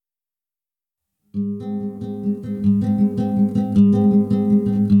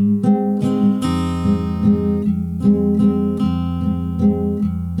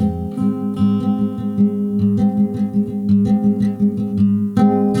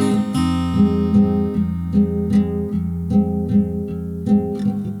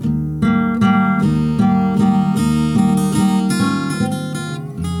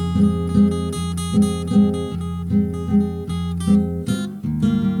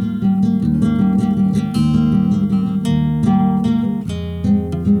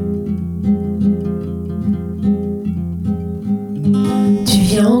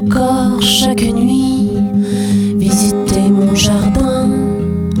Encore chaque nuit visiter mon jardin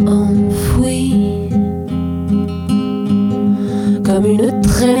enfoui, comme une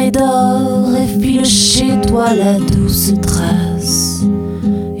traînée d'or effile chez toi la douce trace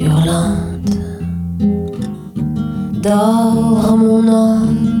hurlante. Dors mon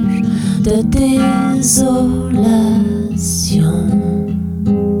ange de désolation.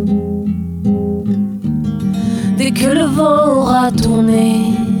 Dès que le vent aura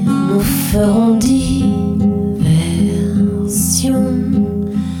tourné, nous ferons diversion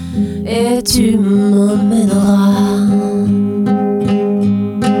et tu m'emmèneras.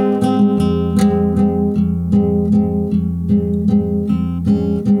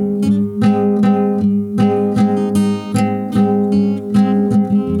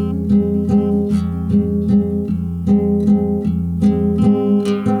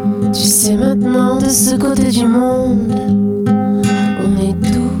 Tu sais maintenant, de ce côté du monde, on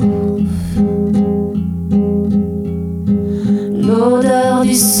étouffe. L'odeur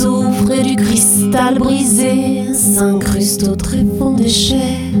du soufre et du cristal brisé s'incruste au tréfonds des chairs.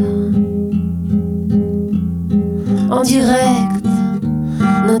 En direct,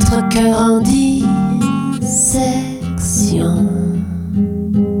 notre cœur en dissection.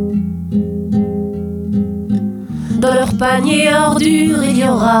 Dans leur panier ordure, il y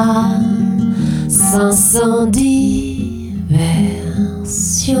aura 500 diversions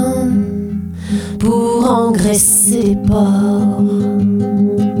pour engraisser les porcs.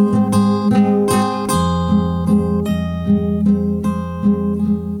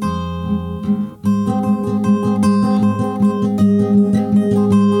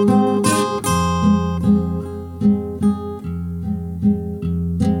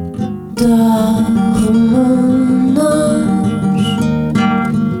 Dors mon ange,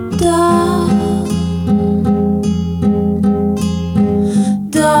 dors.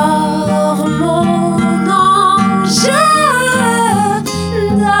 Dors mon ange,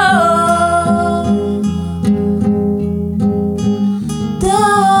 dors.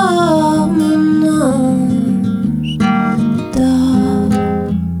 Dors mon ange, dors.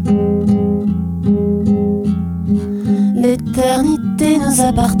 L'éternité nous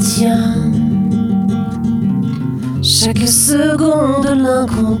appartient. Chaque seconde l'un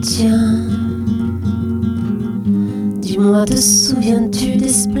contient. Dis-moi, te souviens-tu des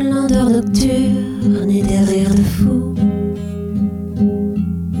splendeurs nocturnes et des rires de fous?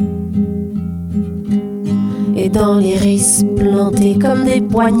 Et dans l'iris plantés comme des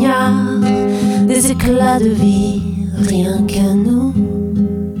poignards, des éclats de vie, rien qu'à nous.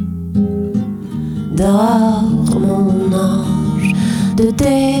 Dors mon ange de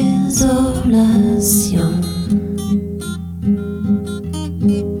désolation.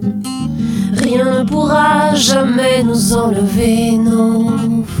 Rien ne pourra jamais nous enlever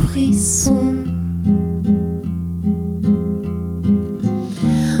nos frissons.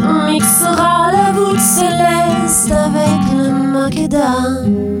 On mixera la voûte céleste avec le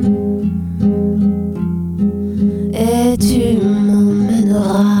macadam.